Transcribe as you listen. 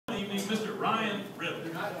Mr. Ryan Riddle.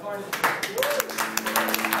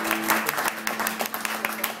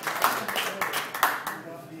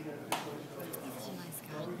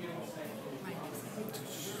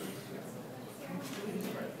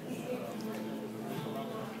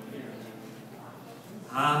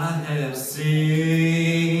 I have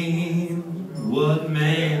seen what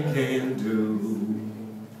man can do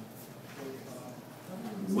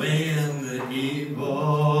when the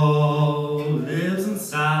evil lives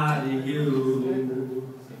inside of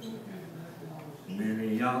you.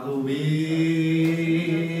 Many are the weak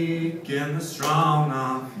and the strong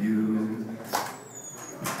are few,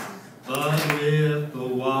 but with the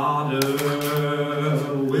water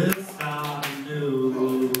we'll start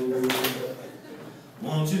anew.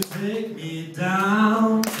 Won't you take me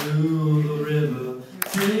down to the river,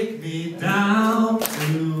 take me down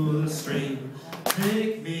to the stream,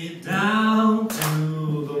 take me down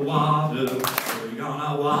to the water, we're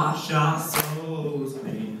gonna wash our souls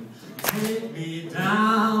clean. Take me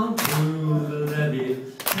down to the levee,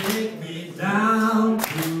 take me down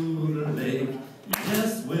to the lake,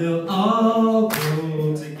 yes, we'll all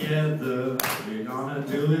go together, we're gonna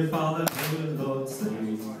do it for the good Lord's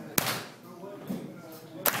sake.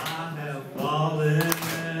 I have fallen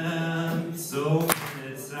so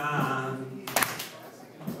many times.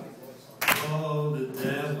 Oh, the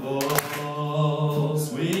devil's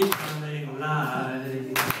sweet cunning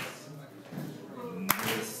lies.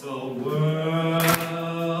 This old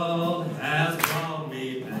world has brought me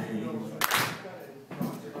pain,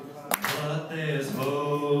 but there's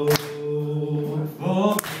hope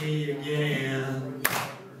for me again.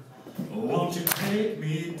 Won't you take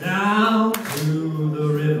me down to the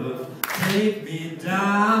river, take me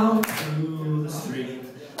down to the stream,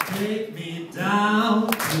 take me down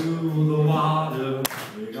to the water,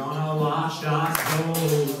 we're gonna wash our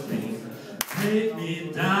souls clean. Take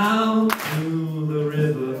me down to the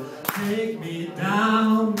river, take me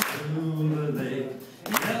down to the lake,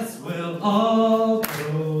 yes, we'll all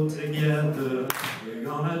go together, we're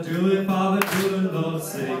gonna do it for the good Lord's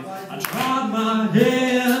sake. I tried my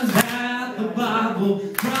hand at the Bible,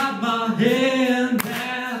 tried my hand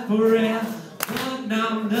at prayer, but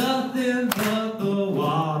now nothing but the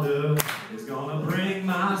water is gonna bring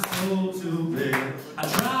my soul to bear. I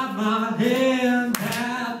tried my hand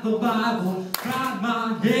at the Bible, tried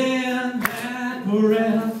my hand at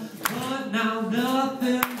prayer, but now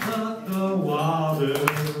nothing but the water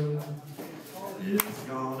is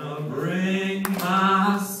gonna bring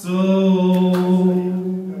my soul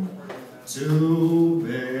to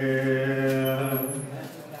bear.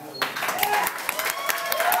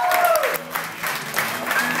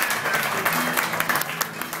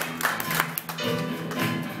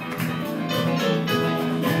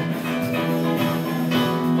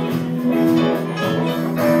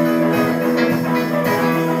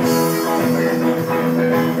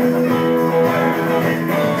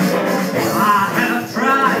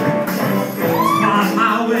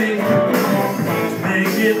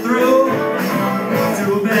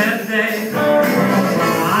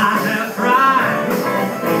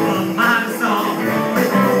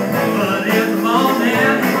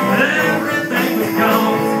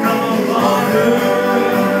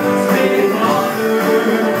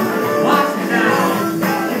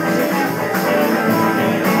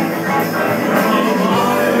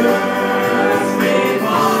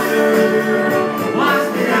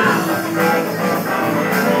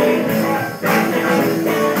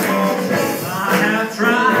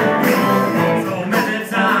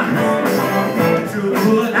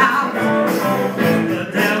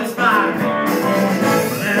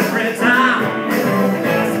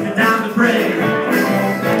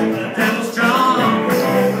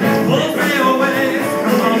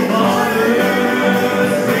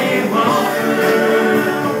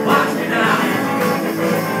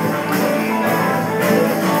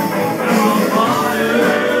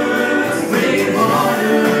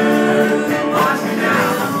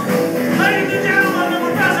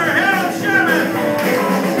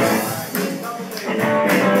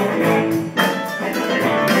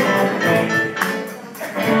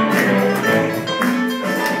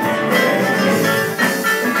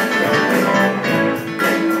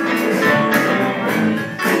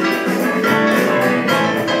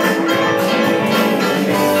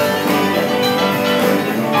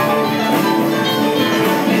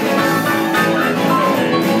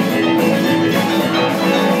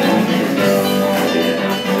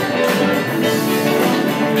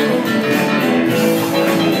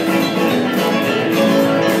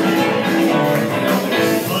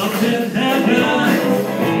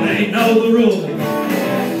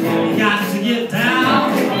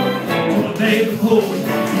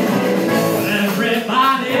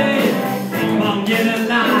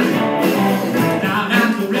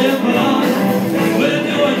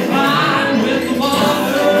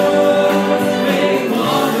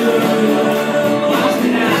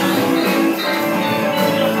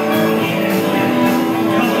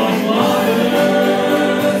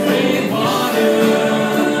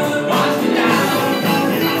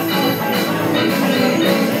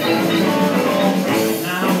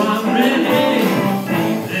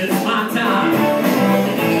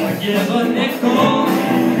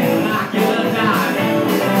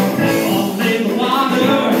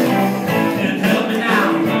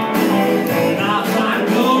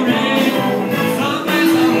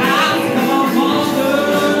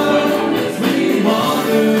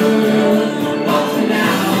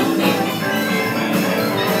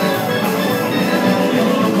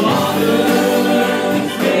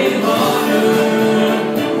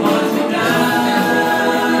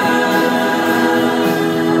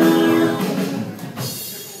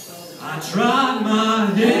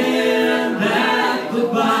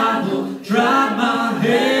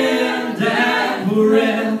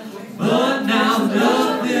 prayer, but now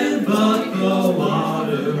nothing but the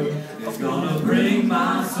water is gonna bring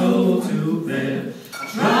my soul to bed.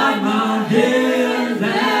 Tried my hand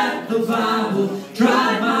at the Bible,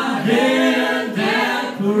 tried my hand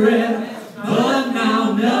at prayer, but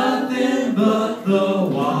now nothing but the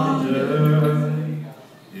water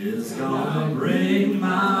is gonna bring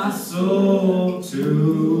my soul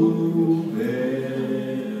to